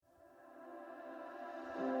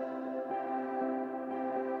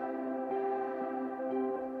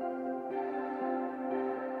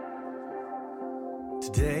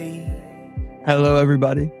Hello,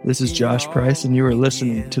 everybody. This is Josh Price, and you are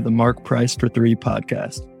listening to the Mark Price for 3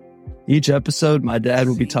 podcast. Each episode, my dad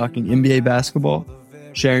will be talking NBA basketball,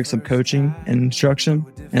 sharing some coaching and instruction,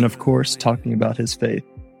 and of course, talking about his faith.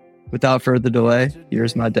 Without further delay,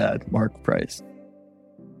 here's my dad, Mark Price.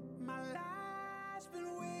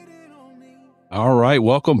 All right,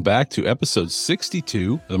 welcome back to episode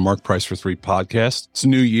 62 of the Mark Price for 3 podcast. It's a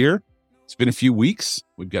new year. It's been a few weeks.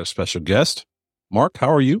 We've got a special guest. Mark,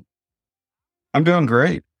 how are you? I'm doing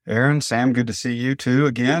great. Aaron, Sam, good to see you too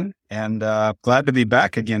again. And glad to be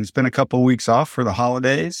back again. It's been a couple of weeks off for the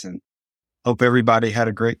holidays, and hope everybody had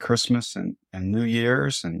a great Christmas and New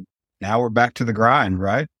Year's. And now we're back to the grind,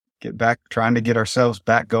 right? Get back, trying to get ourselves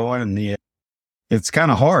back going. And it's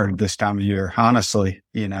kind of hard this time of year, honestly,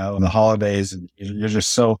 the holidays, and you're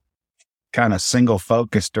just so kind of single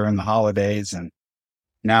focused during the holidays. And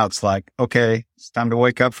now it's like, okay, it's time to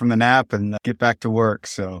wake up from the nap and get back to work.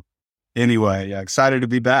 So anyway, excited to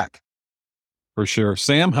be back. For sure.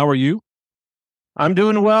 Sam, how are you? I'm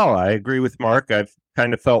doing well. I agree with Mark. I've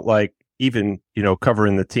kind of felt like even,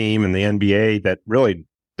 covering the team and the NBA that really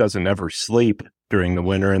doesn't ever sleep during the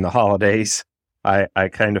winter and the holidays. I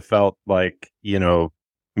kind of felt like,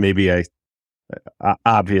 maybe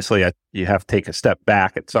obviously you have to take a step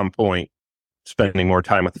back at some point, spending more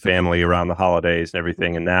time with the family around the holidays and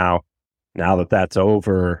everything. And now that that's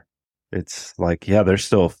over, it's like, there's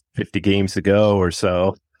still 50 games to go or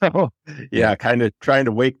so. Kind of trying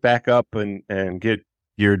to wake back up and get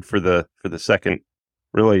geared for the second,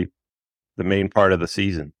 really the main part of the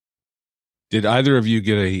season. Did either of you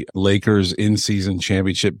get a Lakers in-season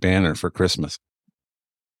championship banner for Christmas?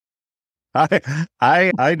 I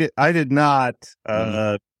did not.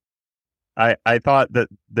 I thought that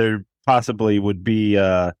there possibly would be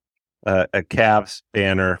a Cavs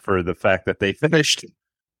banner for the fact that they finished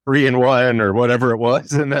 3-1 or whatever it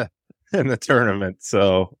was in the tournament.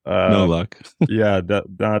 So no luck. Not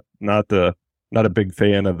a big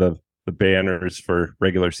fan of the banners for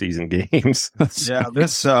regular season games.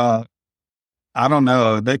 This I don't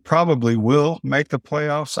know. They probably will make the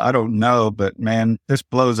playoffs. I don't know, but man, this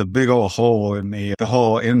blows a big old hole in the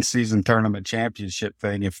whole in-season tournament championship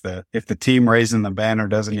thing. If the team raising the banner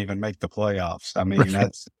doesn't even make the playoffs, I mean,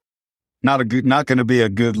 that's not going to be a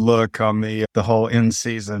good look on the whole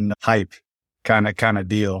in-season hype kind of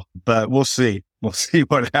deal. But we'll see. We'll see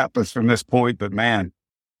what happens from this point. But man,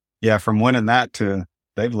 from winning that to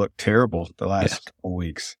they've looked terrible the last couple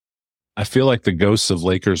weeks. I feel like the ghosts of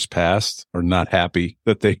Lakers past are not happy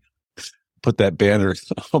that they put that banner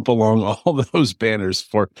up along all those banners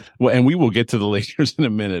and we will get to the Lakers in a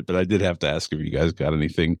minute, but I did have to ask if you guys got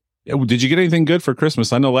anything. Did you get anything good for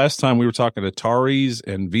Christmas? I know last time we were talking Ataris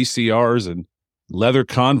and VCRs and leather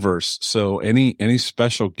Converse. So any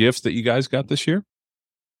special gifts that you guys got this year?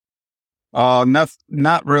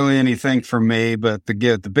 Not really anything for me, but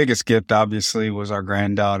the biggest gift obviously was our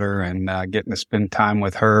granddaughter and getting to spend time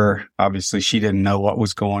with her. Obviously, she didn't know what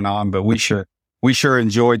was going on, but we sure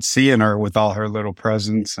enjoyed seeing her with all her little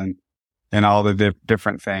presents and all the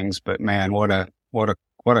different things. But man, what a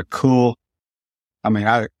cool. I mean,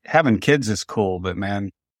 having kids is cool, but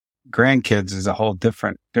man, grandkids is a whole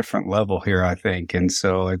different level here, I think. And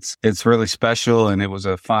so it's really special, and it was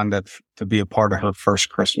a fun to be a part of her first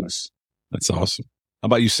Christmas. That's awesome. How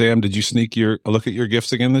about you, Sam? Did you sneak a look at your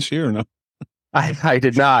gifts again this year or no? I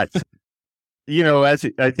did not. As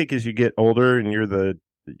you get older and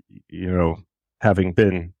you're having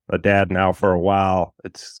been a dad now for a while,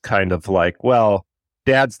 it's kind of like, well,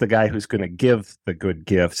 dad's the guy who's going to give the good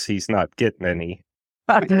gifts. He's not getting any.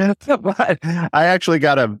 But I actually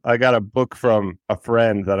got a book from a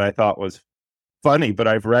friend that I thought was funny, but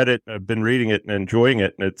I've read it, I've been reading it and enjoying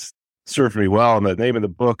it, and it's served me well. And the name of the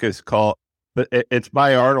book is it's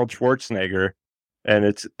by Arnold Schwarzenegger, and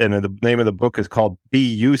the name of the book is called Be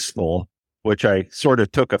Useful, which I sort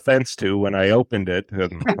of took offense to when I opened it,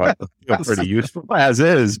 and I feel pretty useful as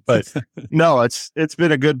is. But no, it's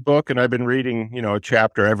been a good book, and I've been reading, a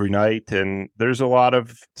chapter every night, and there's a lot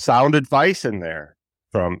of sound advice in there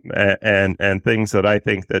from and things that I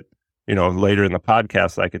think that later in the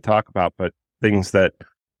podcast I could talk about, but things that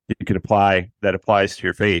you can apply that applies to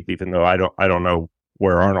your faith, even though I don't know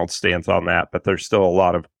where Arnold stands on that, but there's still a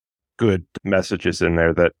lot of good messages in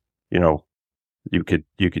there that, you could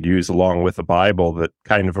use along with the Bible, that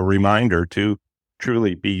kind of a reminder to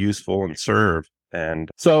truly be useful and serve. And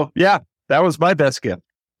so, that was my best gift.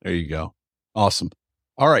 There you go. Awesome.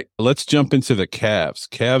 All right, let's jump into the Cavs.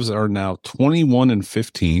 Cavs are now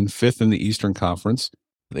 21-15, fifth in the Eastern Conference.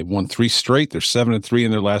 They've won 3 straight. They're 7-3 in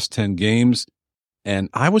their last 10 games. And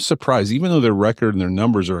I was surprised, even though their record and their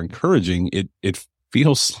numbers are encouraging, it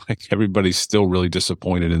feels like everybody's still really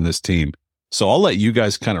disappointed in this team. So I'll let you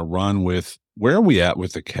guys kind of run with where are we at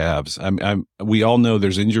with the Cavs? We all know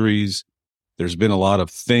there's injuries. There's been a lot of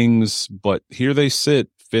things, but here they sit,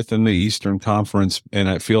 fifth in the Eastern Conference, and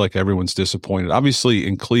I feel like everyone's disappointed. Obviously,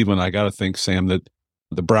 in Cleveland, I got to think, Sam, that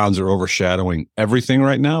the Browns are overshadowing everything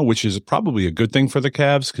right now, which is probably a good thing for the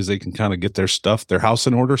Cavs because they can kind of get their stuff, their house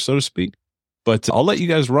in order, so to speak. But I'll let you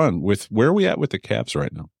guys run with where are we at with the Cavs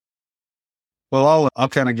right now? Well, I'll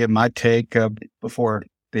kind of give my take before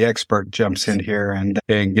the expert jumps in here and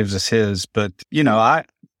gives us his. But,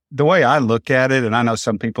 the way I look at it, and I know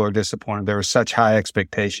some people are disappointed, there were such high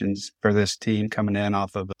expectations for this team coming in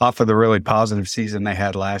off of the really positive season they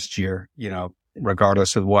had last year,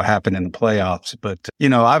 regardless of what happened in the playoffs. But,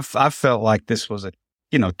 I've felt like this was a,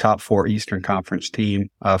 top 4 Eastern Conference team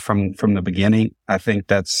from the beginning. I think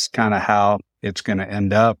that's kind of how it's going to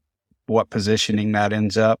end up, what positioning that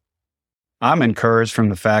ends up. I'm encouraged from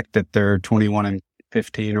the fact that they're 21-15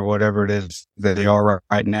 or whatever it is that they are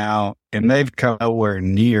right now. And they've come nowhere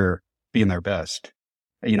near being their best,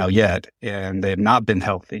 yet. And they've not been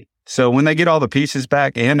healthy. So when they get all the pieces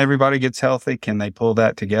back and everybody gets healthy, can they pull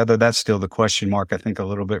that together? That's still the question mark, I think, a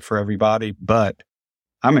little bit for everybody. But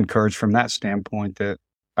I'm encouraged from that standpoint that,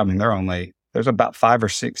 there's about 5 or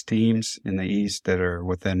 6 teams in the East that are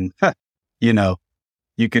within,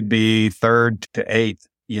 you could be 3rd to 8th,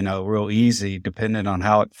 real easy, depending on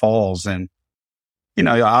how it falls. And,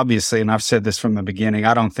 obviously, and I've said this from the beginning,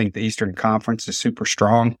 I don't think the Eastern Conference is super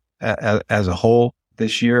strong as a whole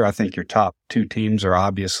this year. I think your top 2 teams are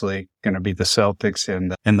obviously going to be the Celtics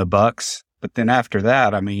and the Bucks. But then after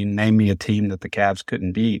that, name me a team that the Cavs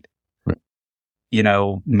couldn't beat, right,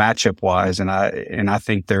 matchup wise. And I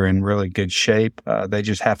think they're in really good shape. They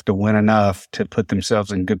just have to win enough to put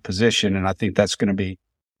themselves in good position. And I think that's going to be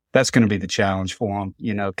the challenge for them,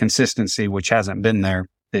 consistency, which hasn't been there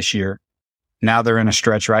this year. Now they're in a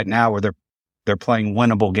stretch right now where they're playing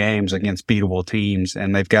winnable games against beatable teams,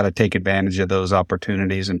 and they've got to take advantage of those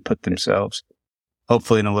opportunities and put themselves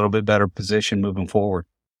hopefully in a little bit better position moving forward.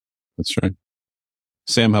 That's right.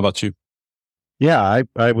 Sam, how about you? Yeah,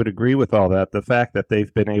 I would agree with all that. The fact that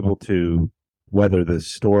they've been able to weather the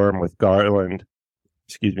storm with Darius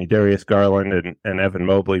Garland and Evan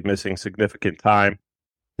Mobley missing significant time.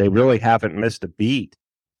 They really haven't missed a beat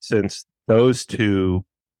since those two,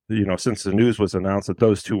 since the news was announced that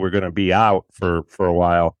those two were going to be out for a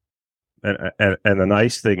while. And the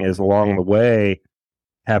nice thing is along the way,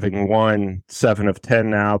 having won 7 of 10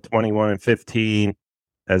 now, 21-15,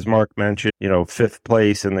 as Mark mentioned, 5th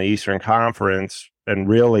place in the Eastern Conference. And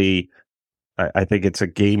really, I think it's a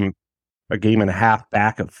game and a half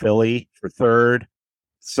back of Philly for 3rd.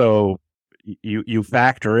 So you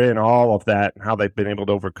factor in all of that and how they've been able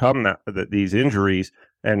to overcome these injuries.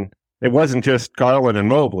 And it wasn't just Garland and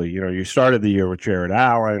Mobley. You started the year with Jared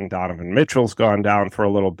Allen. Donovan Mitchell's gone down for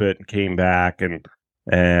a little bit and came back. And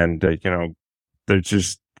they're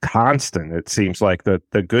just constant. It seems like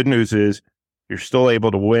the good news is you're still able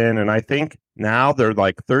to win. And I think now they're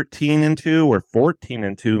like 13-2 or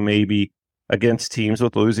 14-2 maybe against teams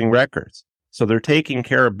with losing records. So they're taking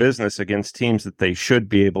care of business against teams that they should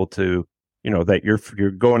be able to, that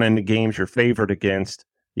you're going into games you're favored against,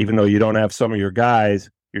 even though you don't have some of your guys,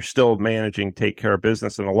 you're still managing to take care of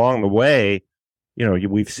business. And along the way,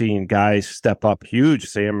 we've seen guys step up huge.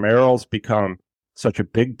 Sam Merrill's become such a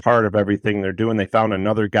big part of everything they're doing. They found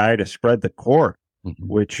another guy to spread the court,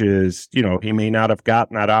 which is, he may not have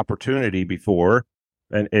gotten that opportunity before.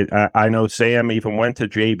 And I know Sam even went to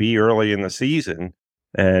JB early in the season,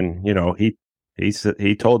 and,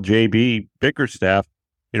 he told JB Bickerstaff,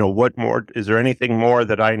 what more, is there anything more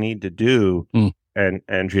that I need to do? And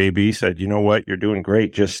JB said, you know what, you're doing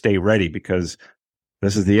great. Just stay ready because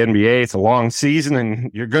this is the NBA. It's a long season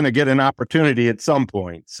and you're going to get an opportunity at some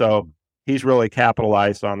point. So he's really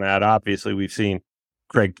capitalized on that. Obviously, we've seen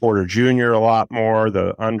Craig Porter Jr. a lot more,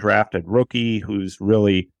 the undrafted rookie who's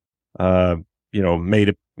really,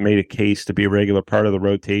 made a case to be a regular part of the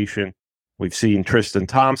rotation. We've seen Tristan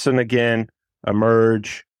Thompson again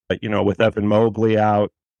emerge, with Evan Mobley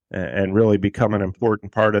out and really become an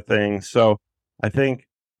important part of things. So I think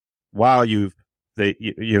while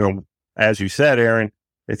as you said, Aaron,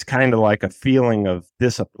 it's kind of like a feeling of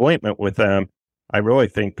disappointment with them. I really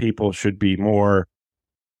think people should be more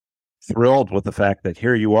thrilled with the fact that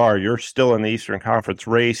here you are, you're still in the Eastern Conference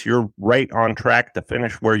race. You're right on track to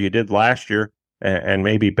finish where you did last year and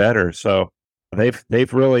maybe better. So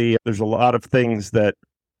they've really, there's a lot of things that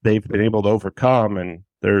they've been able to overcome and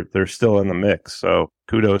they're still in the mix. So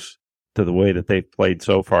kudos to the way that they've played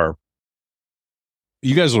so far.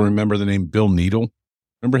 You guys will remember the name Bill Needle.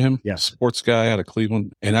 Remember him? Yeah. Sports guy out of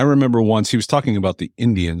Cleveland. And I remember once he was talking about the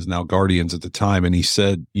Indians, now Guardians at the time, and he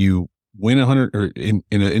said you win 100 or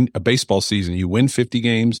in a baseball season, you win 50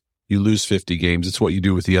 games, you lose 50 games. It's what you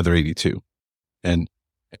do with the other 82. And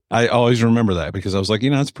I always remember that because I was like,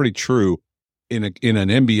 that's pretty true in an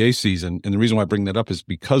NBA season. And the reason why I bring that up is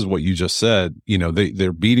because of what you just said.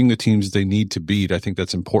 They're beating the teams they need to beat. I think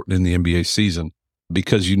that's important in the NBA season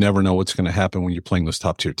because you never know what's going to happen when you're playing those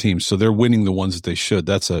top tier teams. So they're winning the ones that they should.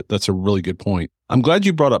 That's a really good point. I'm glad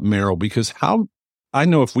you brought up Merrill because I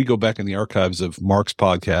know if we go back in the archives of Mark's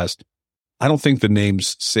podcast, I don't think the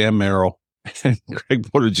names Sam Merrill and Craig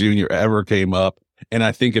Porter Jr. ever came up. And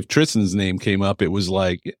I think if Tristan's name came up, it was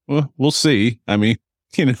like, well, we'll see. I mean,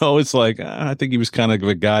 it's like, I think he was kind of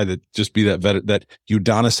a guy that just be that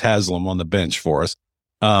Udonis Haslem on the bench for us.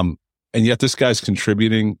 And yet this guy's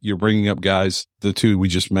contributing. You're bringing up guys, the two we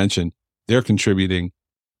just mentioned, they're contributing.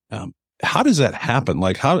 How does that happen?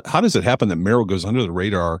 Like, how does it happen that Merrill goes under the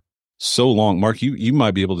radar so long? Mark, you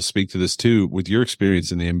might be able to speak to this too with your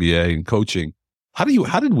experience in the NBA and coaching. How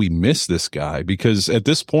did we miss this guy? Because at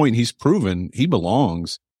this point, he's proven he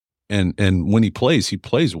belongs. And when he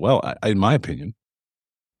plays well, in my opinion.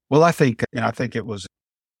 Well, I think it was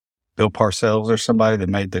Bill Parcells or somebody that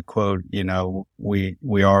made the quote,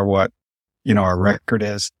 we are what, our record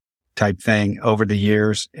is type thing over the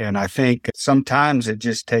years. And I think sometimes it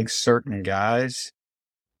just takes certain guys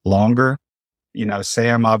longer.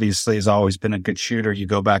 Sam obviously has always been a good shooter. You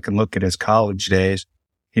go back and look at his college days.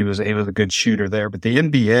 He was a good shooter there, but the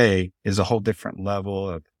NBA is a whole different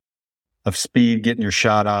level of speed, getting your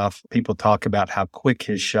shot off. People talk about how quick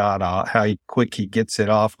his shot off, how quick he gets it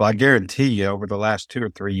off. Well, I guarantee you over the last 2 or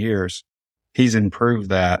 3 years, he's improved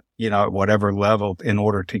that, at whatever level in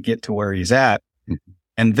order to get to where he's at. Mm-hmm.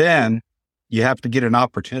 And then you have to get an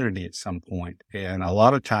opportunity at some point. And a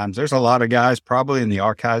lot of times there's a lot of guys probably in the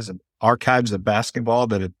archives of basketball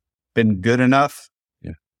that have been good enough,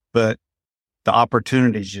 but the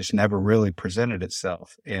opportunities just never really presented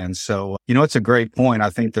itself. And so, it's a great point.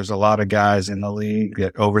 I think there's a lot of guys in the league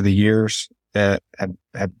that over the years that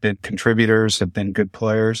have been contributors, have been good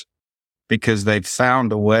players because they've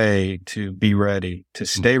found a way to be ready, to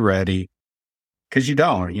stay ready. Cause you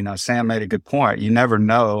don't, Sam made a good point. You never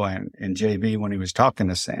know. And JB, when he was talking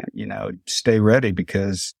to Sam, stay ready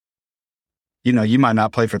because, you might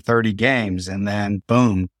not play for 30 games and then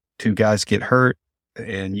boom, 2 guys get hurt.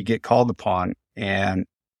 And you get called upon, and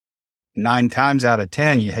 9 times out of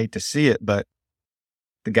 10, you hate to see it, but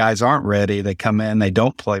the guys aren't ready. They come in, they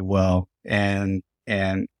don't play well, and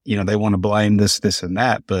they want to blame this and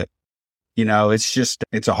that. But,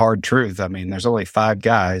 it's a hard truth. I mean, there's only 5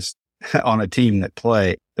 guys on a team that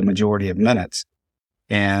play the majority of minutes,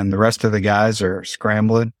 and the rest of the guys are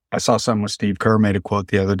scrambling. I saw something with Steve Kerr made a quote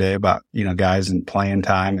the other day about, guys in playing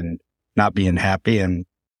time and not being happy. And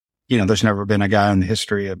there's never been a guy in the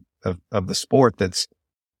history of the sport that's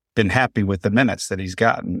been happy with the minutes that he's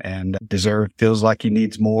gotten and feels like he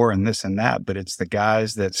needs more and this and that. But it's the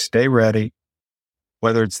guys that stay ready,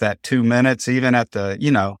 whether it's that 2 minutes, even at the,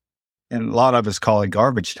 and a lot of us call it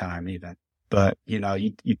garbage time even. But, you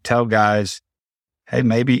tell guys, hey,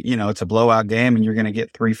 maybe, it's a blowout game and you're going to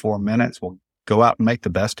get 3-4 minutes. Well, go out and make the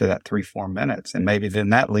best of that 3-4 minutes. And maybe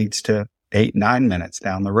then that leads to 8-9 minutes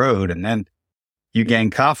down the road. And then you gain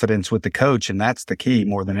confidence with the coach, and that's the key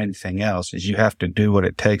more than anything else, is you have to do what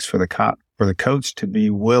it takes for the coach to be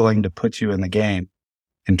willing to put you in the game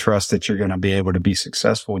and trust that you're going to be able to be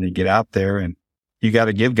successful when you get out there. And you got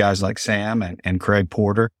to give guys like Sam and Craig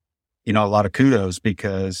Porter, a lot of kudos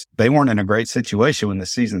because they weren't in a great situation when the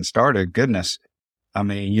season started. Goodness. I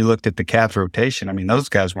mean, you looked at the Cavs rotation. I mean, those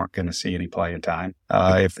guys weren't going to see any playing time,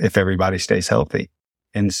 if everybody stays healthy.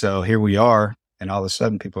 And so here we are, and all of a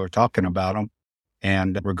sudden people are talking about them.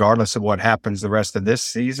 And regardless of what happens the rest of this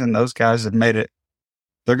season, those guys have made it.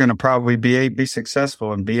 They're going to probably be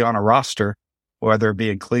successful and be on a roster, whether it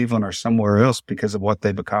be in Cleveland or somewhere else because of what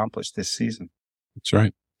they've accomplished this season. That's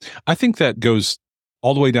right. I think that goes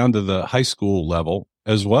all the way down to the high school level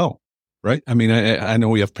as well, right? I mean, I know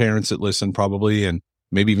we have parents that listen probably, and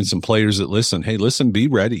maybe even some players that listen. Hey, listen, be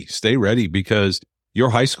ready, stay ready because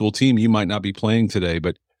your high school team, you might not be playing today,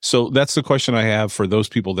 but so that's the question I have for those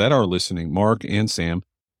people that are listening, Mark and Sam.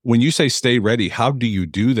 When you say stay ready, how do you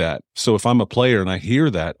do that? So if I'm a player and I hear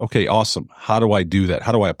that, okay, awesome. How do I do that?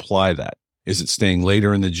 How do I apply that? Is it staying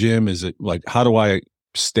later in the gym? Is it like, how do I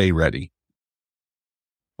stay ready?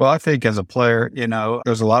 Well, I think as a player,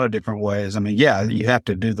 there's a lot of different ways. I mean, yeah, you have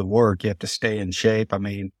to do the work. You have to stay in shape. I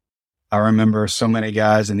mean, I remember so many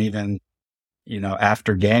guys, and even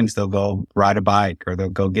after games, they'll go ride a bike or they'll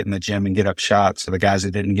go get in the gym and get up shots. So the guys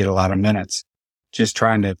that didn't get a lot of minutes. just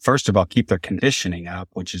trying to, first of all, keep their conditioning up,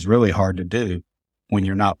 which is really hard to do when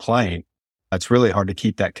you're not playing. It's really hard to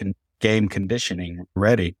keep that game conditioning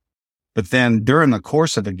ready. But then during the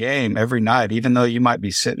course of the game, every night, even though you might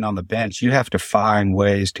be sitting on the bench, you have to find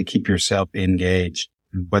ways to keep yourself engaged,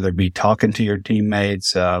 whether it be talking to your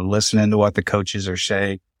teammates, listening to what the coaches are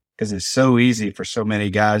saying, because it's so easy for so many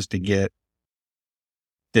guys to get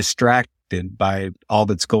distracted by all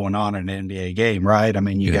that's going on in an NBA game, right? I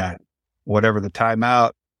mean, you got whatever the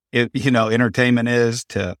timeout, entertainment is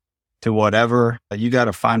to whatever. You got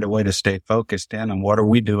to find a way to stay focused in on what are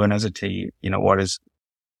we doing as a team?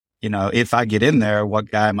 If I get in there,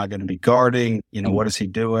 what guy am I going to be guarding? What is he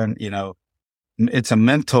doing? It's a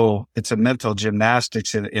mental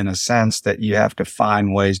gymnastics in a sense that you have to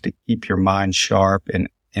find ways to keep your mind sharp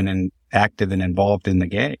and active and involved in the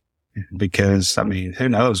game. Because, I mean, who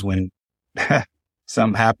knows when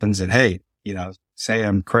something happens and, hey, say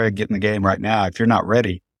I'm Craig getting the game right now. If you're not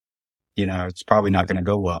ready, it's probably not going to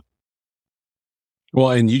go well.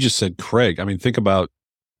 Well, and you just said Craig. I mean, think about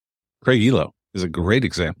Craig Elo is a great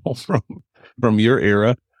example from your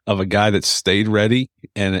era of a guy that stayed ready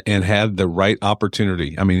and had the right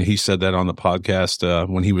opportunity. I mean, he said that on the podcast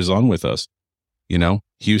when he was on with us.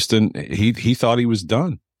 Houston, he thought he was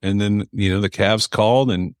done. And then, the Cavs called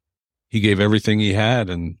and he gave everything he had.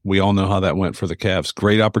 And we all know how that went for the Cavs.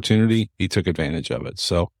 Great opportunity. He took advantage of it.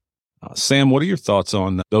 So, Sam, what are your thoughts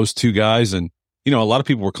on those two guys? And, a lot of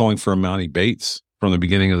people were calling for Emoni Bates from the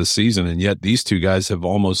beginning of the season. And yet these two guys have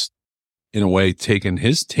almost, in a way, taken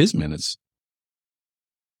his minutes.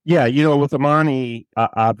 Yeah, with Emoni,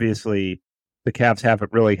 obviously the Cavs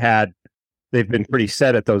haven't really they've been pretty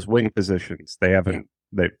set at those wing positions.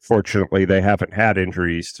 Fortunately, they haven't had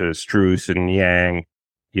injuries to Strus and Yang,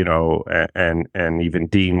 and even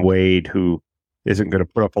Dean Wade, who isn't going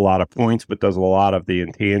to put up a lot of points, but does a lot of the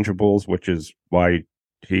intangibles, which is why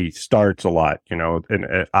he starts a lot,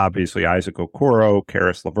 and obviously Isaac Okoro,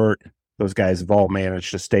 Karis LeVert, those guys have all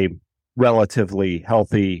managed to stay relatively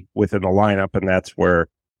healthy within the lineup. And that's where,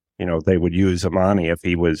 they would use Emoni if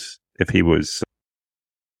he was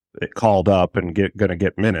called up and going to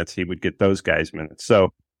get minutes, he would get those guys minutes.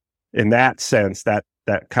 So in that sense, that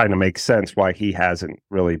kind of makes sense why he hasn't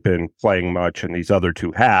really been playing much and these other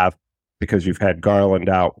two have, because you've had Garland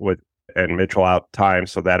out and Mitchell out time.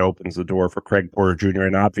 So that opens the door for Craig Porter Jr.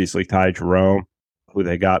 and obviously Ty Jerome, who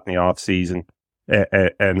they got in the offseason.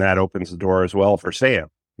 And that opens the door as well for Sam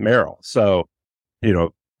Merrill. So,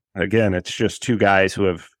 again, it's just two guys who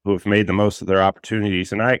have made the most of their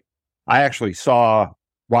opportunities. And I actually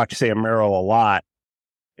watched Sam Merrill a lot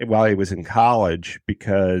while he was in college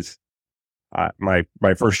because my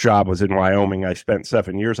first job was in Wyoming. I spent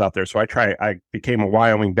 7 years out there. So I became a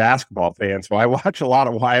Wyoming basketball fan. So I watch a lot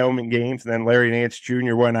of Wyoming games. And then Larry Nance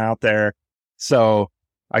Jr. went out there. So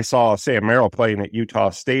I saw Sam Merrill playing at Utah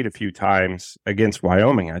State a few times against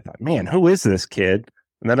Wyoming. I thought, man, who is this kid?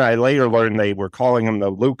 And then I later learned they were calling him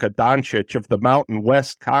the Luka Doncic of the Mountain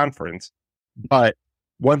West Conference. But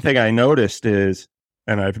one thing I noticed is,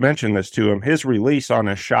 and I've mentioned this to him, his release on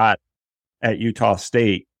a shot at Utah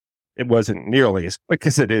State, it wasn't nearly as quick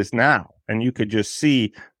as it is now. And you could just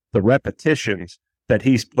see the repetitions that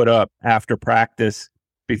he's put up after practice,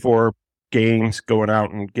 before games, going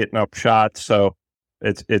out and getting up shots. So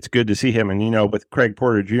it's good to see him. And, with Craig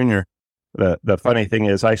Porter Jr., the funny thing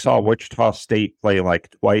is I saw Wichita State play like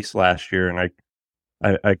twice last year. And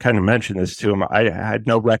I kind of mentioned this to him. I had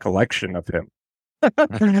no recollection of him,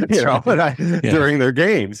 during their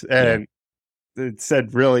games. And it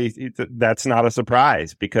said, really, that's not a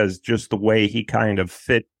surprise, because just the way he kind of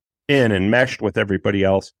fit in and meshed with everybody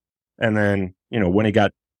else. And then, when he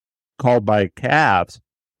got called by Cavs,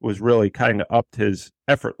 was really kind of upped his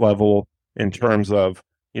effort level in terms of,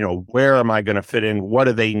 where am I going to fit in? What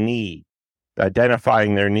do they need?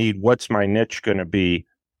 Identifying their need. What's my niche going to be?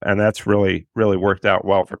 And that's really, really worked out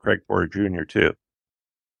well for Craig Porter Jr. too.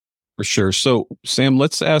 For sure. So, Sam,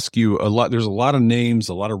 let's ask you a lot. There's a lot of names,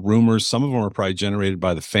 a lot of rumors. Some of them are probably generated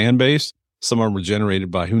by the fan base. Some of them are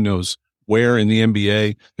generated by who knows where in the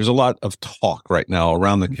NBA. There's a lot of talk right now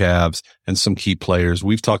around the Cavs and some key players.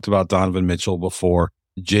 We've talked about Donovan Mitchell before.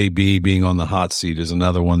 JB being on the hot seat is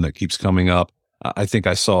another one that keeps coming up. I think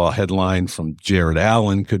I saw a headline from Jared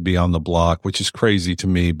Allen could be on the block, which is crazy to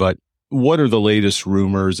me. But what are the latest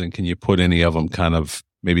rumors, and can you put any of them kind of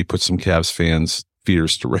maybe put some Cavs fans'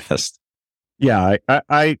 fears to rest? Yeah,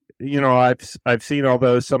 I've seen all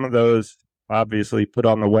those. Some of those obviously put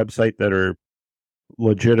on the website that are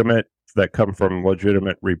legitimate, that come from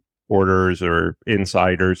legitimate reporters or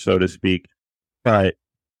insiders, so to speak. But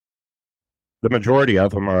the majority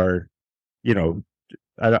of them are,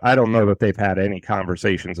 I don't know that they've had any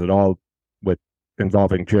conversations at all with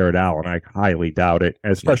involving Jared Allen. I highly doubt it,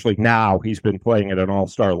 especially now he's been playing at an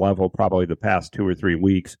all-star level probably the past 2 or 3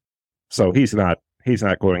 weeks. So he's not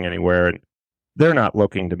going anywhere, and they're not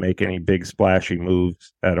looking to make any big splashy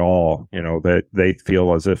moves at all. That they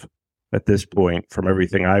feel as if at this point, from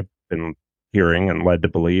everything I've been hearing and led to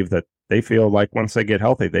believe, that they feel like once they get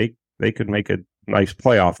healthy, they could make a nice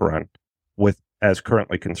playoff run with as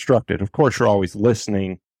currently constructed. Of course, you're always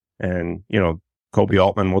listening, and Kobe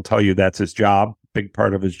Altman will tell you that's his job. Big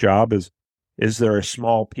part of his job is there a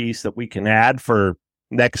small piece that we can add for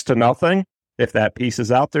next to nothing? If that piece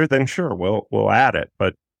is out there, then sure, we'll add it.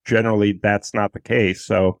 But generally, that's not the case.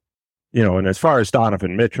 So, and as far as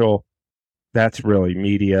Donovan Mitchell, that's really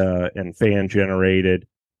media and fan generated.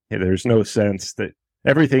 There's no sense that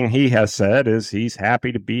everything he has said is he's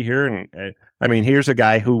happy to be here. And I mean, here's a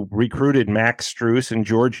guy who recruited Max Strus and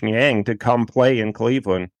George Niang to come play in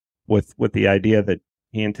Cleveland with the idea that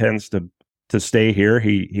he intends to stay here.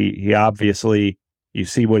 He obviously, you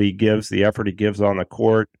see what he gives, the effort he gives on the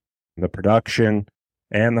court, the production,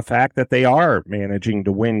 and the fact that they are managing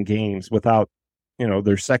to win games without,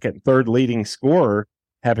 their second, third leading scorer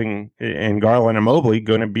and Garland and Mobley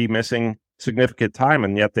going to be missing significant time,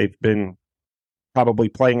 and yet they've been probably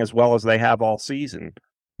playing as well as they have all season.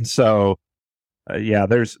 So,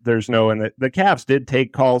 there's no, and the Cavs did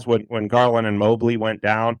take calls when Garland and Mobley went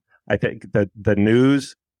down. I think that the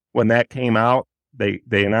news, when that came out, they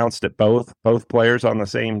announced it both players on the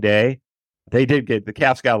same day. The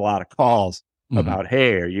Cavs got a lot of calls about,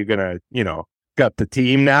 hey, are you going to, gut the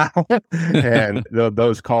team now? And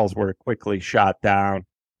those calls were quickly shot down.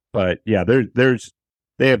 But yeah,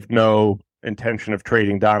 they have no intention of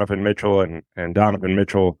trading Donovan Mitchell, and Donovan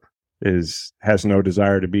Mitchell has no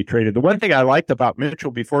desire to be traded. The one thing I liked about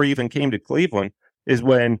Mitchell before he even came to Cleveland is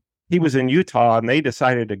when he was in Utah and they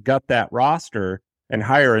decided to gut that roster and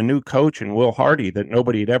hire a new coach in Will Hardy that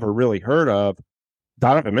nobody had ever really heard of.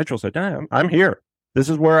 Donovan Mitchell said, I'm here. This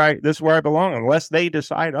is where I belong. Unless they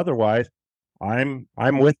decide otherwise, I'm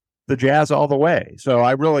with the Jazz all the way. So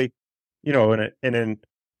I really, in an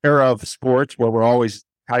era of sports where we're always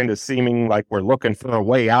kind of seeming like we're looking for a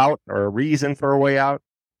way out or a reason for a way out,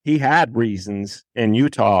 he had reasons in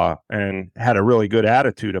Utah and had a really good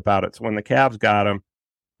attitude about it. So when the Cavs got him,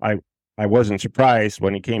 I wasn't surprised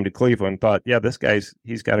when he came to Cleveland. But yeah,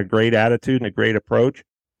 he's got a great attitude and a great approach,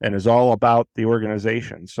 and is all about the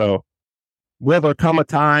organization. So will there come a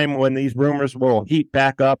time when these rumors will heat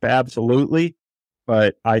back up? Absolutely.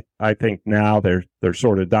 But I think now they're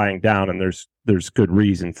sort of dying down, and there's good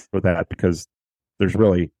reason for that, because there's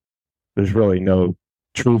really no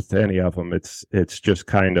truth to any of them. It's just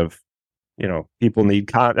kind of, people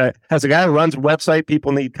need content. As a guy who runs a website,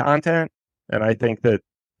 people need content. And I think that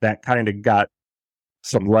kind of got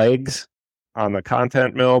some legs on the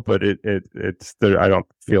content mill, but it's there. I don't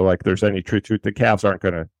feel like there's any truth to it. The Cavs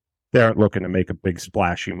they aren't looking to make a big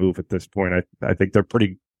splashy move at this point. I think they're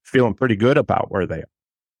feeling pretty good about where they are.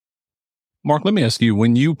 Mark, let me ask you,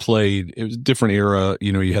 when you played, it was a different era.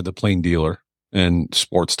 You had the Plain Dealer and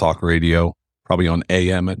sports talk radio, probably on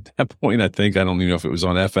AM at that point, I think. I don't even know if it was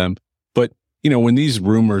on FM. But, when these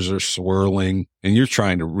rumors are swirling and you're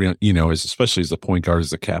trying to, especially as the point guard,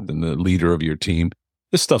 as the captain, the leader of your team,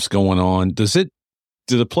 this stuff's going on. Do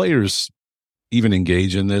the players even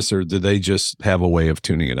engage in this, or do they just have a way of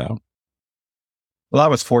tuning it out? Well, I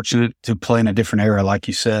was fortunate to play in a different era. Like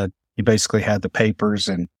you said, you basically had the papers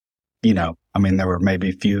and, there were maybe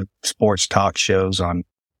a few sports talk shows on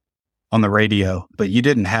the radio, but you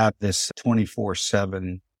didn't have this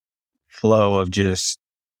 24/7 flow of just,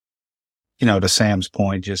 to Sam's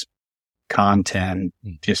point, just content,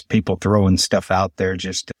 just people throwing stuff out there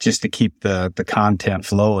just to keep the content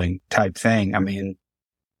flowing type thing. I mean,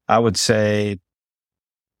 I would say,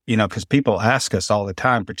 because people ask us all the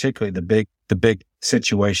time, particularly the big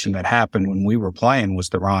situation that happened when we were playing was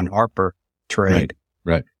the Ron Harper trade,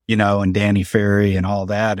 right? And Danny Ferry and all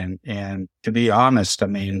that. And to be honest, I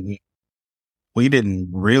mean, we didn't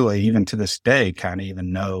really, even to this day, kind of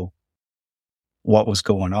even know what was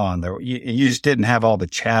going on there. You just didn't have all the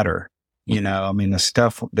chatter, the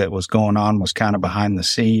stuff that was going on was kind of behind the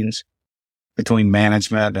scenes between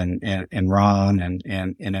management and Ron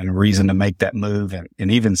and a reason to make that move.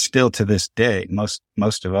 And even still to this day,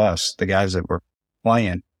 most of us, the guys that were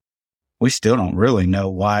playing, we still don't really know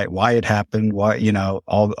why it happened, why,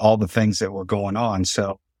 all the things that were going on.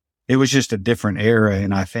 So it was just a different era.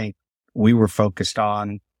 And I think we were focused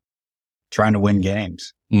on trying to win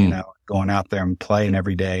games, going out there and playing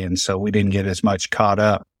every day. And so we didn't get as much caught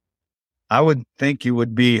up. I would think it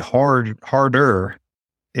would be harder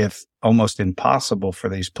if almost impossible for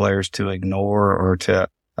these players to ignore or to,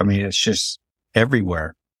 I mean, it's just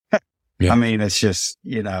everywhere. Yeah. I mean, it's just,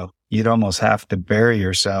 you'd almost have to bury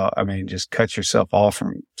yourself. I mean, just cut yourself off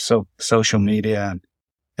from social media and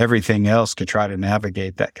everything else to try to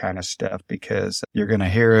navigate that kind of stuff, because you're going to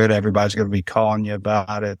hear it. Everybody's going to be calling you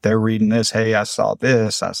about it. They're reading this. Hey, I saw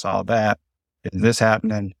this. I saw that. Is this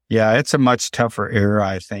happening? Yeah, it's a much tougher era,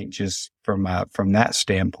 I think, just from that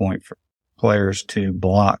standpoint for players to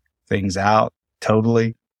block things out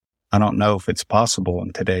totally. I don't know if it's possible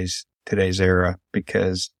in today's era,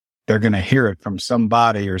 because they're going to hear it from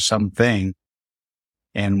somebody or something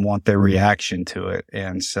and want their reaction to it.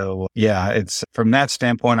 And so, yeah, it's from that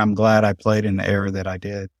standpoint, I'm glad I played in the era that I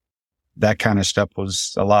did. That kind of stuff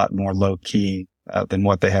was a lot more low key than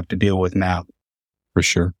what they have to deal with now. For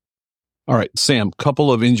sure. All right, Sam,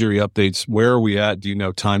 couple of injury updates. Where are we at? Do you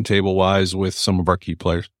know timetable wise with some of our key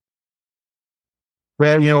players?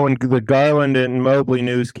 Well, when the Garland and Mobley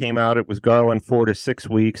news came out, it was Garland 4 to 6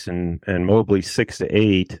 weeks and Mobley 6 to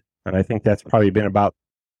 8. And I think that's probably been about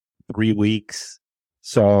 3 weeks.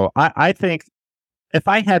 So I think if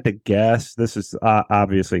I had to guess, this is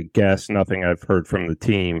obviously guess, nothing I've heard from the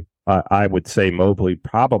team. I would say Mobley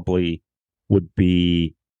probably would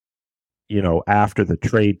be, after the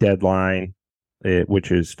trade deadline,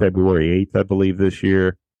 which is February 8th, I believe, this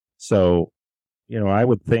year. So, I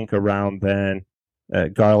would think around then.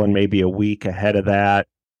 Garland maybe a week ahead of that,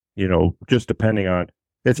 just depending on,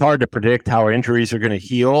 it's hard to predict how injuries are going to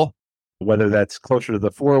heal, whether that's closer to the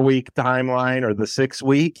 4-week timeline or the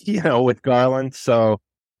 6-week, with Garland. So,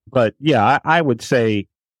 but yeah, I would say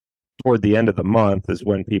toward the end of the month is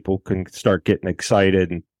when people can start getting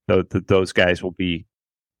excited, and those guys will be,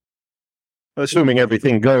 assuming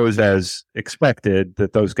everything goes as expected,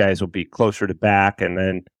 that those guys will be closer to back. And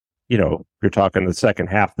then, you're talking the second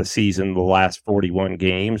half of the season, the last 41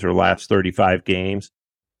 games or last 35 games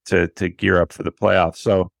to gear up for the playoffs.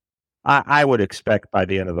 So I would expect by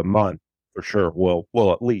the end of the month, for sure,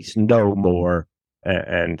 we'll at least know more,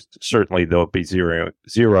 and certainly they'll be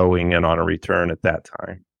zeroing in on a return at that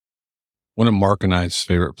time. One of Mark and I's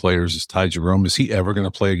favorite players is Ty Jerome. Is he ever going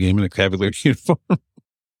to play a game in a Cavaliers uniform?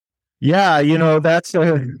 Yeah, that's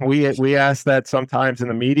we ask that sometimes in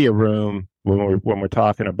the media room when we're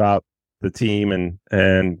talking about the team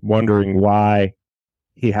and wondering why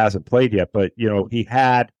he hasn't played yet. But he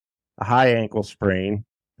had a high ankle sprain,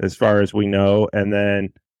 as far as we know, and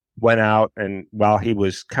then went out, and while he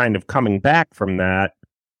was kind of coming back from that,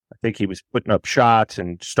 I think he was putting up shots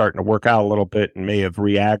and starting to work out a little bit, and may have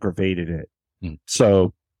re-aggravated it.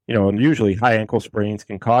 So and usually high ankle sprains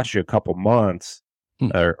can cost you a couple months.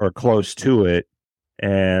 Or close to it.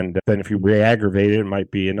 And then if you re-aggravate it, it might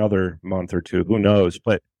be another month or two. Who knows?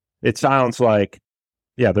 But it sounds like,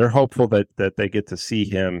 yeah, they're hopeful that they get to see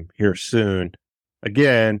him here soon.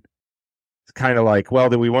 Again, it's kind of like, well,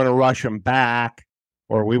 do we want to rush him back,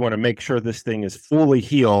 or we want to make sure this thing is fully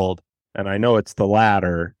healed? And I know it's the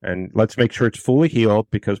latter. And let's make sure it's fully healed,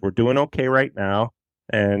 because we're doing okay right now.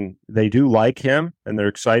 And they do like him, and they're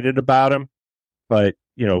excited about him. But,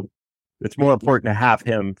 it's more important to have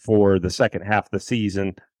him for the second half of the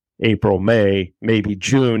season, April, May, maybe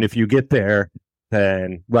June, if you get there,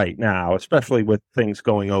 than right now, especially with things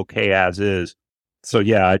going okay as is. So,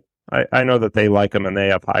 yeah, I know that they like him and they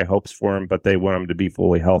have high hopes for him, but they want him to be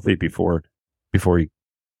fully healthy before he,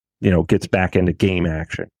 gets back into game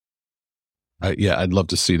action. Yeah, I'd love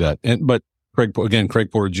to see that. But Craig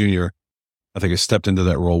Porter Jr., I think has stepped into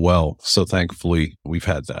that role well. So thankfully, we've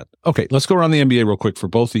had that. Okay, let's go around the NBA real quick for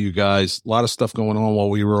both of you guys. A lot of stuff going on while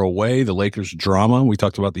we were away. The Lakers drama. We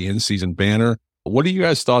talked about the in-season banner. What are you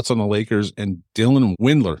guys' thoughts on the Lakers and Dylan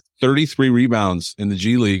Windler? 33 rebounds in the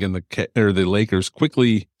G League, and the Lakers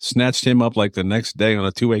quickly snatched him up like the next day on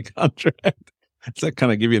a 2-way contract. Does that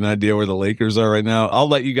kind of give you an idea where the Lakers are right now? I'll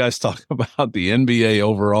let you guys talk about the NBA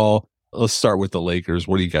overall. Let's start with the Lakers.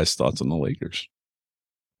 What are you guys' thoughts on the Lakers?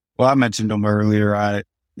 Well, I mentioned them earlier.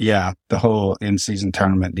 The whole in-season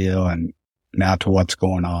tournament deal, and now to what's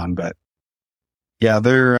going on. But yeah,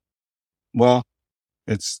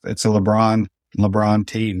 it's a LeBron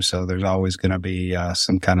team, so there's always going to be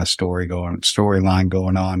some kind of storyline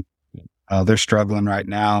going on. They're struggling right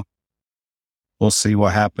now. We'll see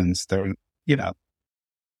what happens. They're not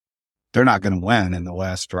going to win in the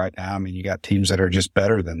West right now. I mean, you got teams that are just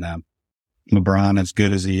better than them. LeBron, as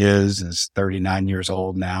good as he is 39 years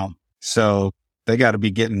old now. So they got to be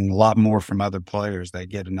getting a lot more from other players. They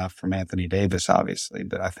get enough from Anthony Davis, obviously,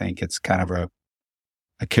 but I think it's kind of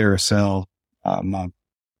a carousel amongst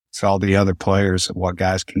all the other players of what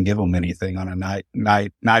guys can give them anything on a night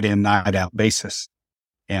in, night out basis.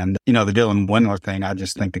 And, the Dylan Windler thing, I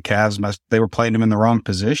just think the Cavs they were playing him in the wrong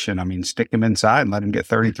position. I mean, stick him inside and let him get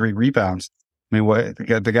 33 rebounds. I mean,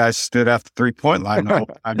 the guy stood after the 3-point line the whole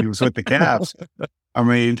time he was with the Cavs. I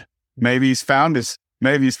mean, maybe he's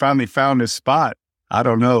finally found his spot. I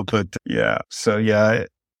don't know, but yeah. So yeah,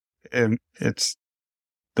 and it's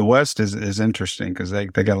the West is interesting because they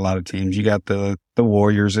got a lot of teams. You got the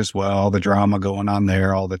Warriors as well. The drama going on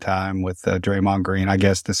there all the time with Draymond Green. I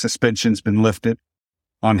guess the suspension's been lifted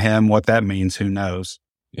on him. What that means, who knows?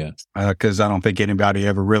 Yeah, because I don't think anybody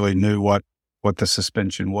ever really knew what the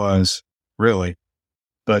suspension was really.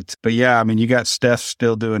 But yeah, I mean, you got Steph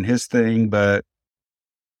still doing his thing, but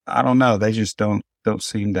I don't know. They just don't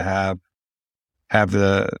seem to have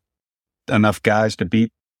the enough guys to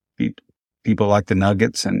beat people like the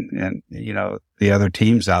Nuggets and the other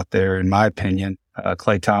teams out there. In my opinion,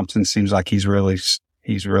 Klay Thompson seems like he's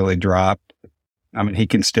really dropped. I mean, he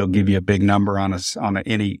can still give you a big number on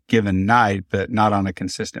any given night, but not on a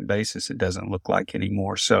consistent basis. It doesn't look like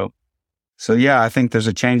anymore. So yeah, I think there's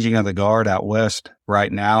a changing of the guard out west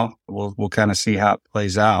right now. We'll kind of see how it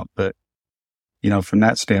plays out, but from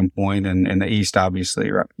that standpoint, and the East,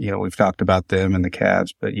 obviously, we've talked about them and the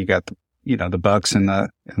Cavs, but you got the Bucks and the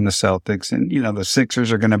Celtics, and the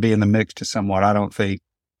Sixers are going to be in the mix to somewhat.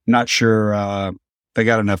 Not sure they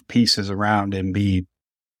got enough pieces around Embiid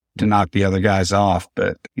to knock the other guys off,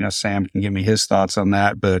 but Sam can give me his thoughts on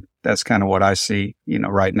that. But that's kind of what I see,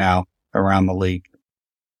 right now around the league.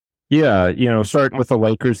 Yeah, starting with the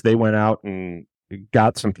Lakers, they went out and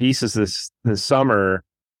got some pieces this summer.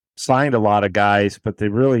 Signed a lot of guys, but they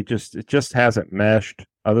really it just hasn't meshed,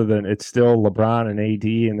 other than it's still LeBron and AD,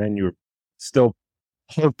 and then you're still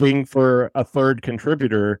hoping for a third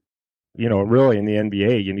contributor. Really in the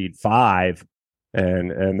NBA, you need 5,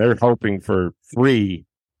 and they're hoping for 3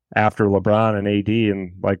 after LeBron and AD.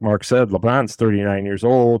 And like Mark said, LeBron's 39 years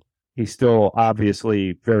old. He's still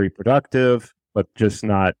obviously very productive, but just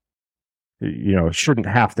not, shouldn't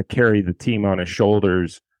have to carry the team on his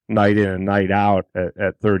shoulders night in and night out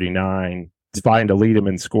at 39. It's fine to lead him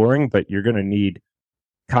in scoring, but you're going to need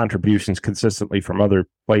contributions consistently from other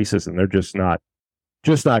places, and they're just not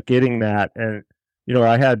getting that. And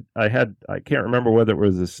I can't remember whether it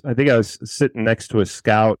was this. I think I was sitting next to a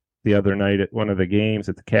scout the other night at one of the games,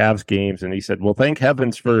 at the Cavs games, and he said, "Well, thank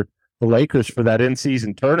heavens for the Lakers for that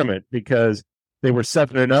in-season tournament, because they were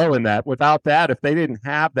 7-0 in that. Without that, if they didn't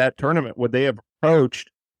have that tournament, would they have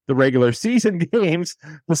approached the regular season games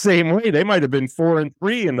the same way? They might have been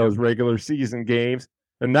 4-3 in those regular season games,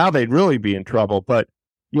 and now they'd really be in trouble." But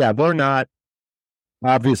yeah, they're not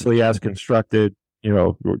obviously as constructed.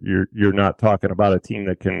 You're not talking about a team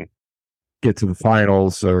that can get to the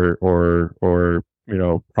finals or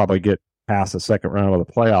probably get past the second round of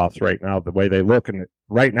the playoffs right now, the way they look. And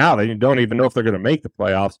right now, they don't even know if they're going to make the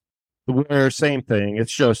playoffs. The Warriors, same thing.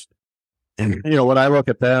 It's just, when I look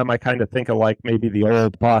at them, I kind of think of like maybe the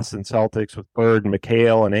old Boston Celtics with Bird and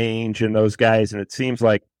McHale and Ainge and those guys. And it seems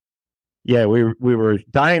like, yeah, we were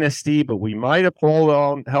dynasty, but we might have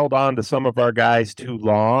held on to some of our guys too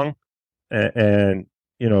long. And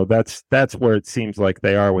that's where it seems like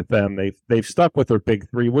they are with them. They've stuck with their big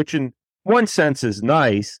 3, which in one sense is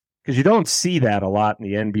nice, because you don't see that a lot in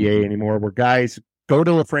the NBA anymore, where guys go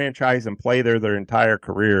to a franchise and play there their entire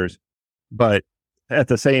careers. But at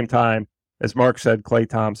the same time, as Mark said, Klay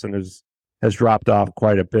Thompson has dropped off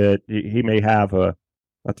quite a bit. He may have a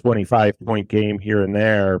 25-point game here and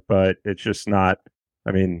there, but it's just not.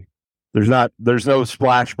 I mean, there's no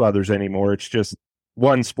Splash Brothers anymore. It's just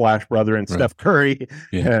one Splash Brother and Steph Curry,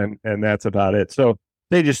 and that's about it. So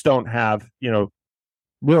they just don't have,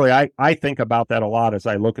 really, I think about that a lot as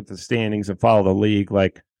I look at the standings and follow the league.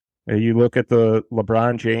 Like, you look at the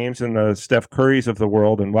LeBron James and the Steph Currys of the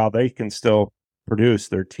world, and while they can still produce,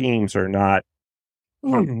 their teams are not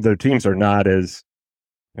as,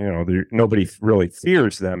 nobody really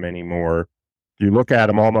fears them anymore. You look at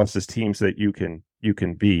them almost as teams that you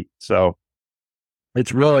can beat. So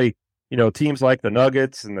it's really, teams like the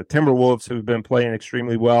Nuggets and the Timberwolves, who've been playing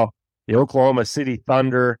extremely well. The Oklahoma City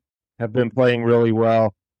Thunder have been playing really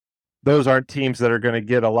well. Those aren't teams that are going to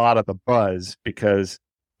get a lot of the buzz, because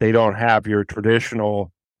they don't have your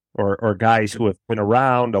traditional or guys who have been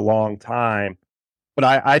around a long time. But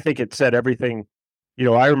I think it said everything.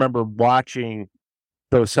 I remember watching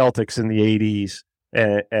those Celtics in the 80s,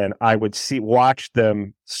 and I would watch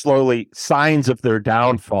them slowly, signs of their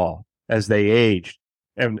downfall as they aged.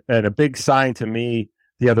 And a big sign to me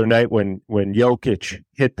the other night when Jokic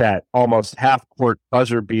hit that almost half-court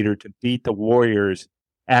buzzer beater to beat the Warriors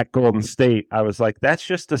at Golden State, I was like, that's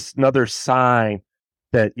just another sign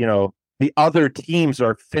that, the other teams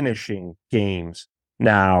are finishing games.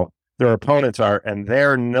 now. Their opponents are, and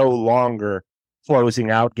they're no longer closing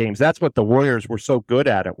out games. That's what the Warriors were so good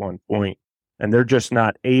at one point, and they're just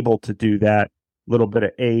not able to do that. Little bit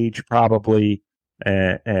of age probably,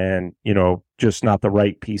 and just not the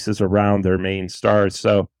right pieces around their main stars.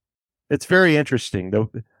 So it's very interesting.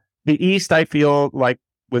 The East, I feel like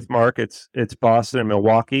with Mark, it's Boston and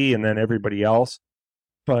Milwaukee, and then everybody else.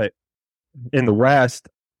 But in the West,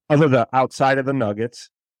 outside of the Nuggets,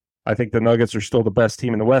 I think the Nuggets are still the best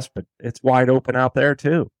team in the West, but it's wide open out there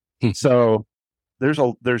too. So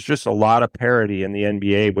there's just a lot of parity in the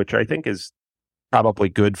NBA, which I think is probably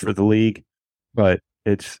good for the league. But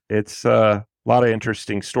it's a lot of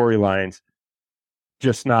interesting storylines,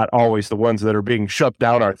 just not always the ones that are being shoved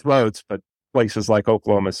down our throats, but places like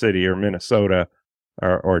Oklahoma City or Minnesota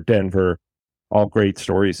or Denver, all great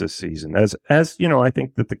stories this season. As I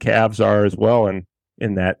think that the Cavs are as well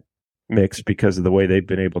in that mix because of the way they've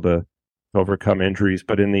been able to overcome injuries.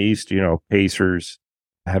 But in the East, Pacers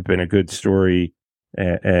have been a good story,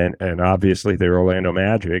 and obviously the Orlando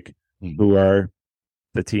Magic, who are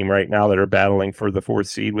the team right now that are battling for the 4th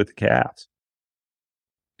seed with the Cavs.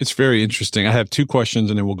 It's very interesting. I have 2 questions,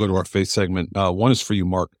 and then we'll go to our faith segment. One is for you,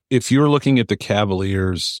 Mark. If you're looking at the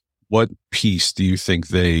Cavaliers, what piece do you think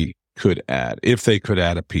they could add? If they could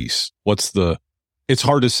add a piece, it's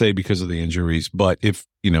hard to say because of the injuries, but if,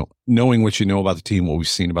 knowing what you know about the team, what we've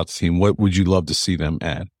seen about the team, what would you love to see them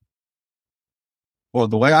add? Well,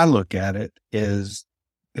 the way I look at it is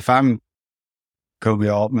if I'm Kobe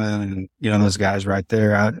Altman and, those guys right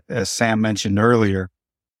there, as Sam mentioned earlier,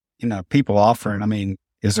 people offering,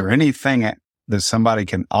 is there anything that somebody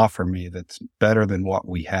can offer me that's better than what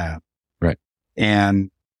we have? Right.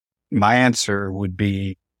 And my answer would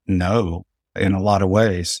be no, in a lot of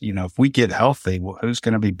ways. If we get healthy, well, who's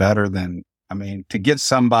going to be better than, to get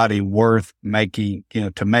somebody worth making,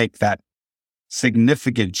 to make that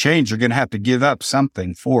significant change, you're going to have to give up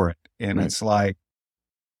something for it. And right. It's like,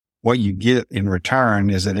 what you get in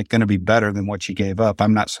return, is it going to be better than what you gave up?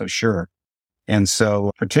 I'm not so sure. And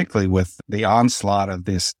so particularly with the onslaught of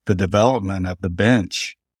the development of the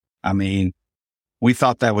bench, we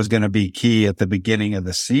thought that was going to be key at the beginning of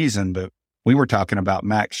the season, but we were talking about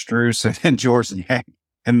Max Strus and George Yang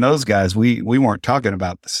and those guys. We weren't talking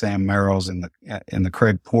about the Sam Merrills and the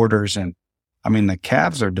Craig Porters. And the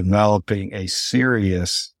Cavs are developing a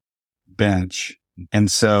serious bench.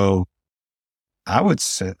 And so I would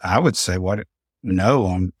say no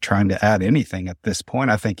on trying to add anything at this point.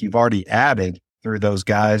 I think you've already added through those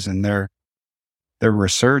guys and their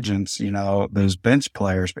resurgence, those bench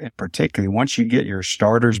players, particularly once you get your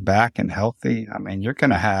starters back and healthy. You're going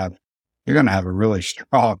to have a really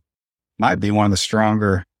strong, might be one of the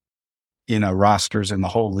stronger, rosters in the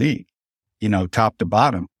whole league, top to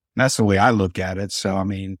bottom. That's the way I look at it. So,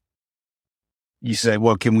 you say,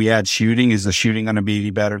 well, can we add shooting? Is the shooting going to be any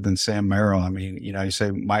better than Sam Merrill?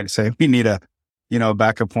 Might say we need a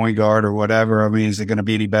backup point guard or whatever. Is it going to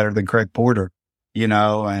be any better than Craig Porter?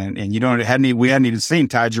 And we hadn't even seen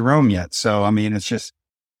Ty Jerome yet. So, it's just,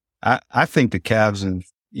 I think the Cavs have,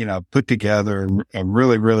 put together a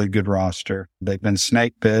really, really good roster. They've been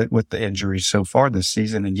snake bit with the injuries so far this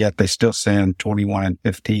season, and yet they still stand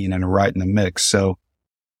 21-15 and are right in the mix. So,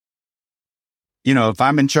 if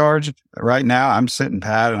I'm in charge right now, I'm sitting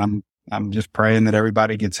pat and I'm just praying that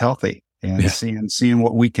everybody gets healthy and seeing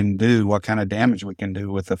what we can do, what kind of damage we can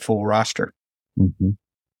do with a full roster. Mm-hmm.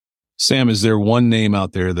 Sam, is there one name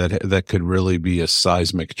out there that could really be a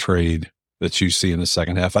seismic trade that you see in the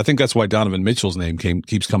second half? I think that's why Donovan Mitchell's name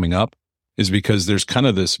keeps coming up, is because there's kind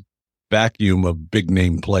of this vacuum of big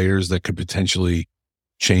name players that could potentially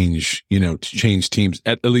change teams,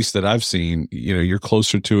 at least that I've seen. You're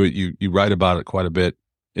closer to it. You write about it quite a bit.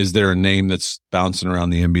 Is there a name that's bouncing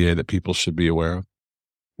around the NBA that people should be aware of?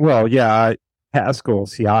 Well, yeah, Pascal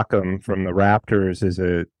Siakam from the Raptors is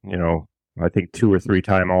I think 2 or 3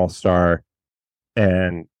 time All-Star.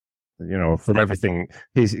 And, from everything,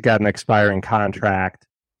 he's got an expiring contract.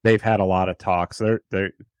 They've had a lot of talks. They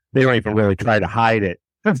don't even really try to hide it.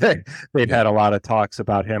 They've had a lot of talks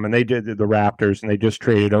about him, and they did the Raptors, and they just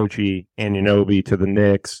traded Ochai Anunoby to the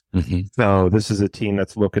Knicks. Mm-hmm. So this is a team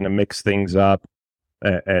that's looking to mix things up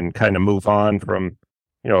and kind of move on from,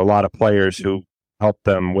 a lot of players who helped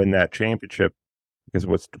them win that championship, because it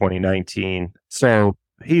was 2019. So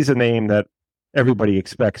he's a name that everybody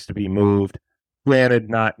expects to be moved.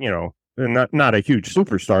 Granted, not a huge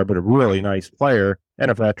superstar, but a really nice player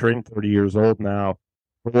and a veteran, 30 years old now.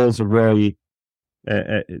 The Bulls are really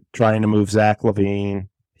trying to move Zach LaVine.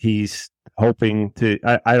 He's hoping to.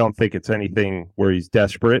 I don't think it's anything where he's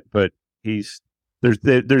desperate, but there's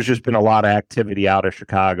just been a lot of activity out of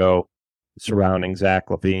Chicago surrounding Zach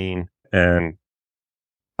LaVine. And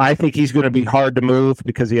I think he's going to be hard to move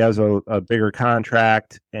because he has a bigger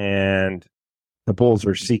contract, and the Bulls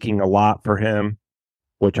are seeking a lot for him,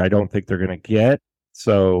 which I don't think they're going to get.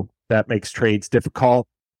 So that makes trades difficult.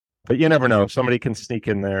 But you never know. Somebody can sneak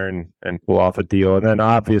in there and pull off a deal. And then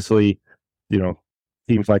obviously,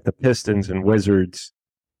 teams like the Pistons and Wizards.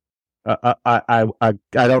 I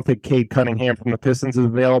don't think Cade Cunningham from the Pistons is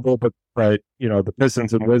available, but the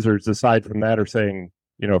Pistons and Wizards, aside from that, are saying,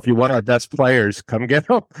 if you want our best players, come get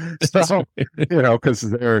them. So, because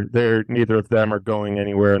they're neither of them are going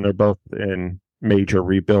anywhere, and they're both in major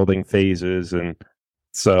rebuilding phases. And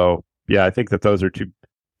so, yeah, I think that those are two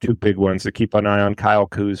big ones to keep an eye on. Kyle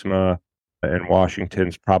Kuzma and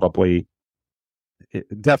Washington's probably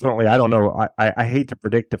definitely. I don't know. I hate to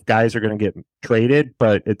predict if guys are going to get traded,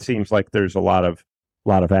 but it seems like there's a lot of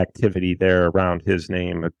activity there around his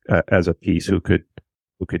name as a piece who could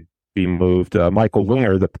be moved. Michael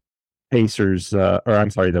Winger, the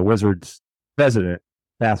the Wizards president,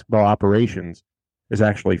 basketball operations, is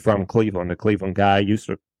actually from Cleveland. A Cleveland guy, used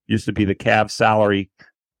to be the Cavs salary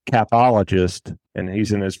capologist, and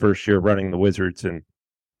he's in his first year running the Wizards, and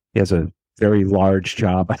he has a very large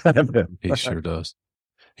job ahead of him. He sure does.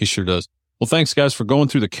 Well, thanks, guys, for going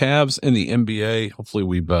through the Cavs and the NBA. Hopefully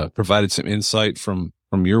we've provided some insight from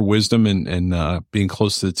your wisdom and being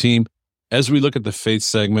close to the team. As we look at the faith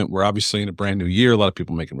segment, we're obviously in a brand new year. A lot of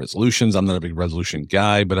people making resolutions. I'm not a big resolution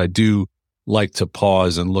guy, but I do like to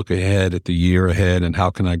pause and look ahead at the year ahead and how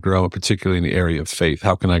can I grow, particularly in the area of faith.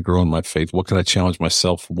 How can I grow in my faith? What can I challenge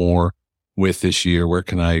myself more with this year? Where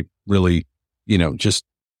can I really, just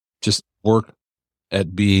work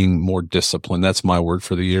at being more disciplined? That's my word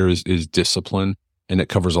for the year is discipline. And it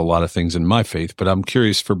covers a lot of things in my faith. But I'm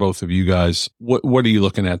curious for both of you guys, what are you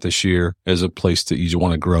looking at this year as a place that you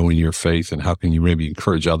want to grow in your faith, and how can you maybe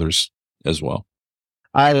encourage others as well?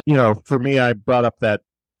 For me, I brought up that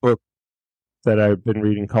book that I've been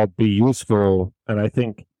reading called Be Useful. And I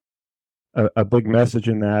think a big message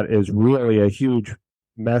in that is really a huge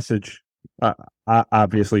message.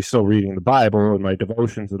 Obviously still reading the Bible and my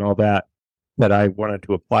devotions and all that I wanted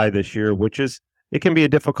to apply this year, which is, it can be a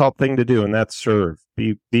difficult thing to do, and that's serve.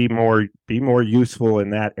 Be more useful in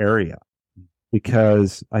that area,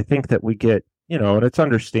 because I think that we get, and it's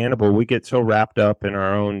understandable, we get so wrapped up in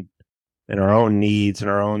our own needs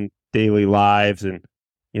and our own daily lives, and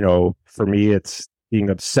for me, it's being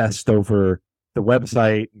obsessed over the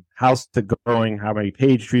website, how's it going, how many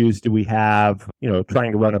page views do we have,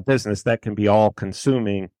 trying to run a business that can be all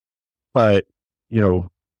consuming, but you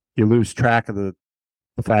lose track of the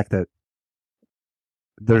fact that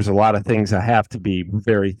there's a lot of things I have to be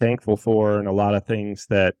very thankful for, and a lot of things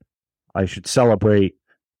that I should celebrate.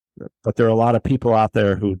 But there are a lot of people out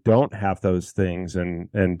there who don't have those things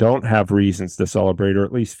and don't have reasons to celebrate, or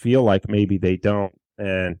at least feel like maybe they don't.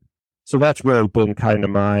 And so that's really been kind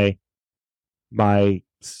of my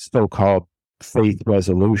so-called faith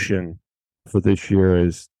resolution for this year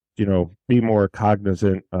is, be more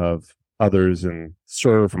cognizant of others and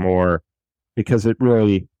serve more, because it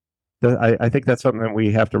really, I think that's something that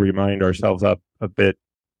we have to remind ourselves of a bit,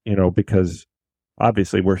 because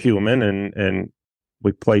obviously we're human and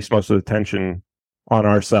we place most of the attention on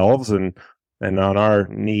ourselves and on our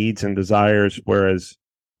needs and desires, whereas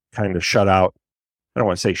kind of shut out. I don't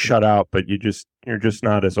want to say shut out, but you're just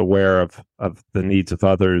not as aware of the needs of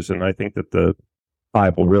others. And I think that the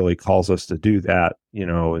Bible really calls us to do that,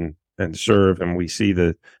 and serve. And we see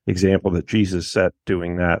the example that Jesus set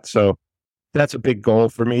doing that. So that's a big goal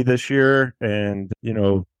for me this year. And,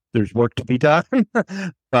 there's work to be done,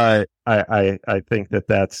 but I think that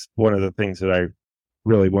that's one of the things that I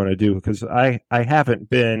really want to do, because I haven't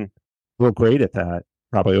been real great at that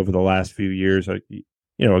probably over the last few years.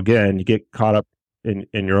 Again, you get caught up in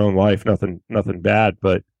your own life, nothing bad,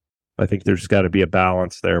 but I think there's got to be a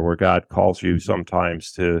balance there where God calls you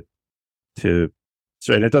sometimes to,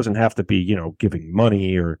 and it doesn't have to be, giving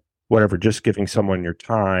money or whatever, just giving someone your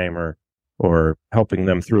time or helping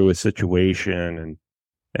them through a situation.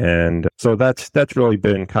 And so that's really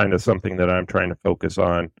been kind of something that I'm trying to focus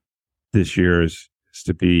on this year is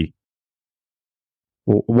to be,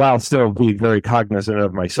 while still be very cognizant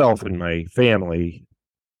of myself and my family,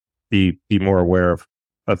 be more aware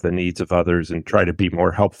of the needs of others and try to be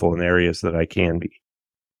more helpful in areas that I can be.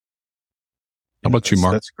 How about you,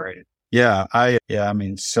 Mark? That's great. Yeah, I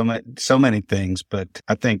mean, so many things, but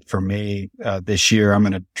I think for me, this year I'm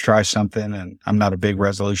going to try something, and I'm not a big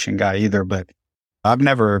resolution guy either, but I've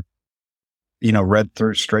never, read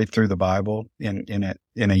straight through the Bible in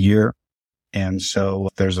a year. And so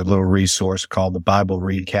there's a little resource called the Bible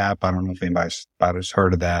Recap. I don't know if anybody's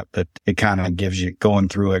heard of that, but it kind of gives you going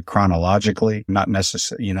through it chronologically, not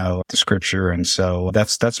necessarily, the scripture. And so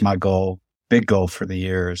that's my goal. Big goal for the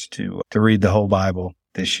year is to read the whole Bible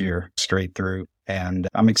this year straight through. And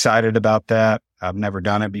I'm excited about that. I've never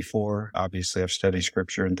done it before. Obviously, I've studied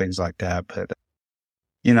scripture and things like that, but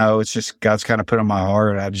it's just God's kind of put on my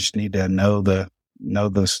heart. I just need to know the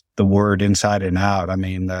word inside and out. I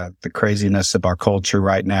mean, the craziness of our culture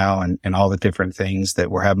right now and all the different things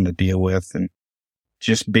that we're having to deal with, and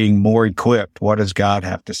just being more equipped. What does God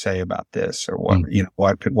have to say about this? Or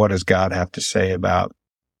what does God have to say about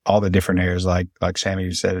all the different areas, like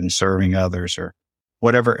Sammy said, in serving others or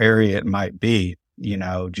whatever area it might be,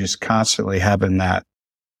 just constantly having that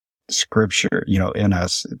scripture, in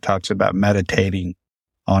us. It talks about meditating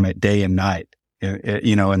on it day and night,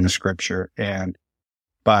 in the scripture. And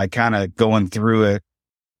by kind of going through it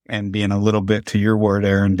and being a little bit, to your word,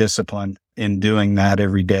 Aaron, disciplined in doing that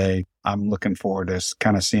every day, I'm looking forward to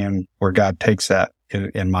kind of seeing where God takes that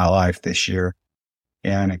in my life this year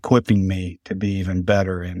and equipping me to be even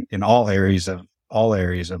better in all areas of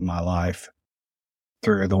my life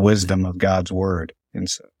through the wisdom of God's word. And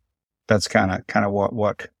so that's kind of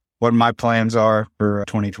what my plans are for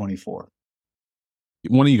 2024.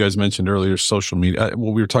 One of you guys mentioned earlier social media.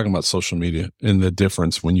 Well, we were talking about social media and the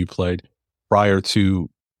difference when you played. Prior to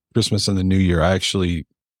Christmas and the New Year, I actually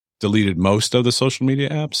deleted most of the social media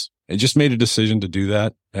apps and just made a decision to do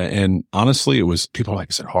that. And honestly, it was, people are like,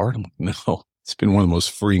 is it hard? I'm like, no, it's been one of the most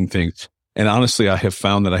freeing things. And honestly, I have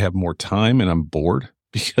found that I have more time and I'm bored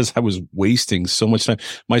because I was wasting so much time.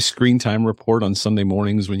 My screen time report on Sunday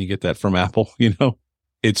mornings, when you get that from Apple,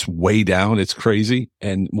 it's way down. It's crazy.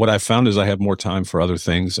 And what I found is I have more time for other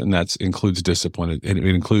things, and that includes discipline. It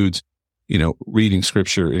includes, reading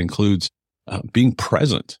scripture. It includes being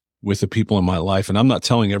present with the people in my life. And I'm not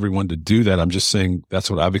telling everyone to do that. I'm just saying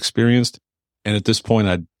that's what I've experienced. And at this point,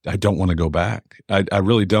 I don't want to go back. I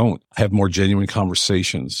really don't. I have more genuine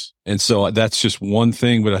conversations. And so that's just one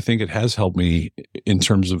thing, but I think it has helped me in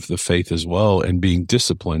terms of the faith as well, and being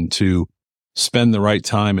disciplined to spend the right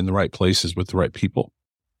time in the right places with the right people.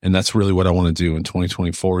 And that's really what I want to do in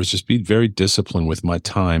 2024, is just be very disciplined with my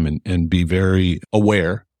time and be very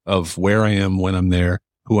aware of where I am, when I'm there,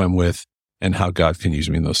 who I'm with, and how God can use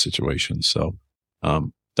me in those situations. So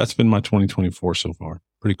that's been my 2024 so far.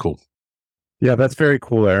 Pretty cool. Yeah, that's very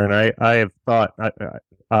cool, Aaron. I have thought,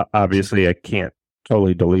 obviously I can't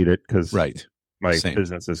totally delete it because my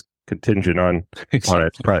business is contingent on it.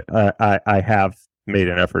 I have made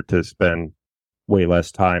an effort to spend way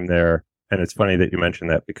less time there. And it's funny that you mentioned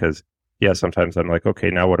that because, sometimes I'm like, okay,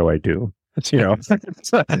 now what do I do?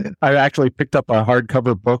 I actually picked up a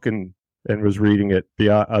hardcover book and was reading it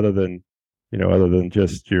other than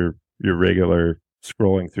just your regular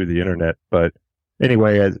scrolling through the internet. But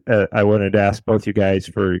anyway, I wanted to ask both you guys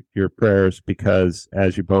for your prayers because,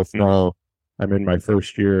 as you both know, I'm in my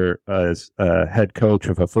first year as a head coach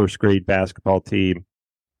of a first grade basketball team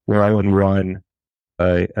where I would run.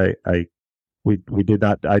 We did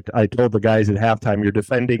not. I told the guys at halftime, "You're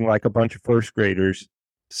defending like a bunch of first graders."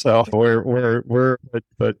 So we're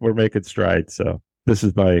making strides. So this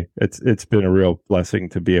is it's been a real blessing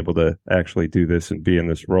to be able to actually do this and be in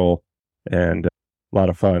this role, and a lot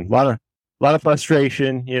of fun, a lot of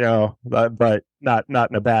frustration, but not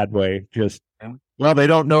in a bad way. Just they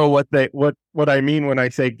don't know what I mean when I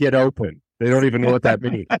say get open. They don't even know what that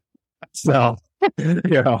means. So.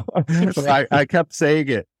 I kept saying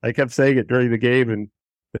it. I kept saying it during the game, and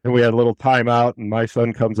we had a little timeout. And my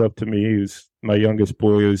son comes up to me, who's my youngest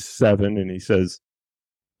boy, who's 7, and he says,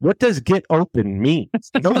 "What does get open mean?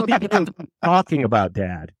 Nobody knows talking about,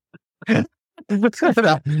 Dad." I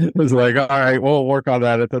was like, "All right, we'll work on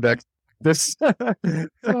that at the next."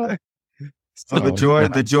 So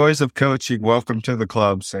the joys of coaching. Welcome to the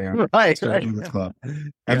club, Sam. Right. To the club.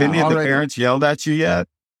 Have any of the parents yelled at you yet?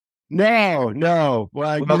 No.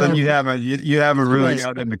 Well, then you haven't really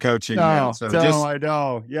got into coaching yet. So I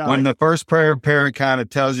know. Yeah. When the first parent kind of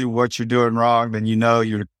tells you what you're doing wrong, then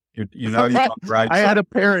you're right. I had a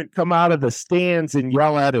parent come out of the stands and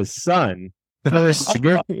yell at his son. Nice. He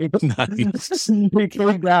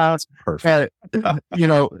came down. Perfect.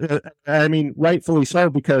 I mean, rightfully so,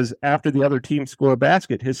 because after the other team scored a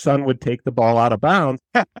basket, his son would take the ball out of bounds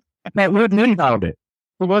and wouldn't inbound it.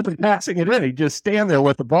 He wasn't passing it in. He'd just stand there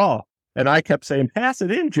with the ball. And I kept saying, "Pass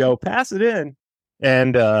it in, Joe, pass it in."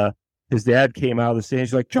 And his dad came out of the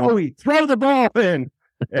stands. He's like, "Joey, throw the ball in."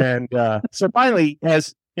 And so finally,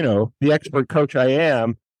 as the expert coach I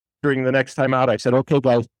am, during the next time out, I said, "Okay,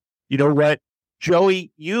 guys, you know what?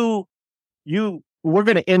 Joey, you we're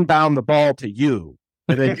going to inbound the ball to you.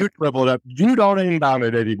 And then you dribble it up. You don't inbound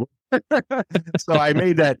it anymore. So I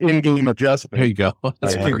made that in-game adjustment. There you go.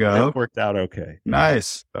 There you go. It worked out okay.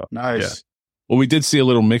 Nice. So, Nice. yeah. Well, we did see a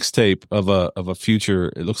little mixtape of a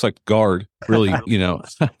future. It looks like guard. Really,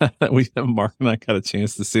 Mark and I got a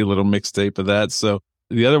chance to see a little mixtape of that. So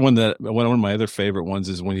the other one one of my other favorite ones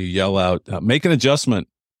is when you yell out, "Make an adjustment."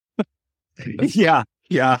 Yeah.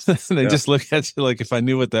 They just look at you like, if I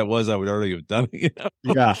knew what that was, I would already have done it.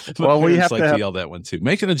 Yeah. Well, we have to yell that one too.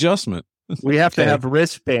 Make an adjustment. We have to have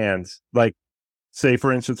wristbands. Like, say,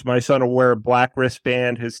 for instance, my son will wear a black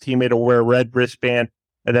wristband. His teammate will wear a red wristband.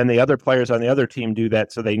 And then the other players on the other team do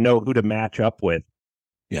that so they know who to match up with.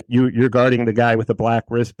 Yeah. You're guarding the guy with the black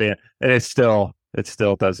wristband, and it still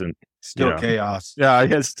doesn't. Chaos. Yeah,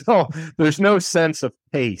 it's still, there's no sense of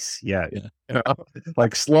pace yet. Yeah.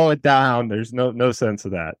 Like, slow it down. There's no sense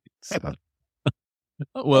of that. So.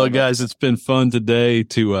 Well, guys, it's been fun today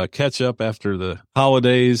to catch up after the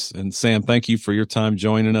holidays. And Sam, thank you for your time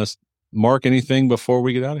joining us. Mark, anything before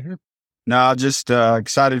we get out of here? No, just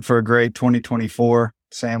excited for a great 2024.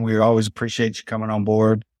 Sam, we always appreciate you coming on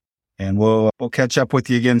board, and we'll catch up with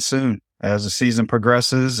you again soon as the season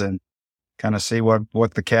progresses and kind of see what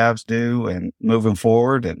the Cavs do and moving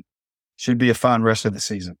forward, and should be a fun rest of the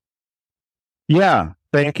season. Yeah.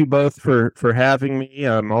 Thank you both for having me.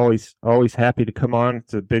 I'm always happy to come on.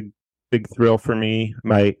 It's a big thrill for me.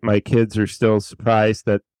 My kids are still surprised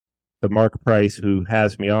that the Mark Price who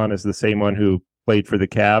has me on is the same one who played for the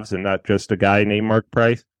Cavs and not just a guy named Mark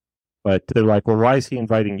Price. But they're like, well, why is he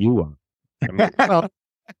inviting you on? I'm like, well,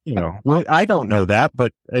 I don't know that,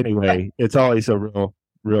 but anyway, it's always a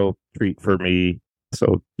real treat for me.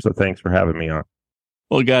 So thanks for having me on.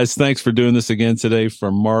 Well, guys, thanks for doing this again today.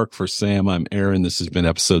 For Mark, for Sam, I'm Aaron. This has been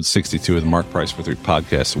episode 62 of the Mark Price for 3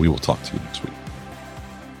 podcast. We will talk to you next week.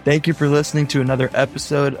 Thank you for listening to another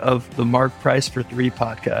episode of the Mark Price for 3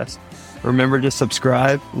 podcast. Remember to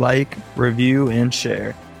subscribe, like, review, and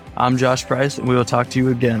share. I'm Josh Price, and we will talk to you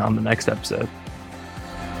again on the next episode.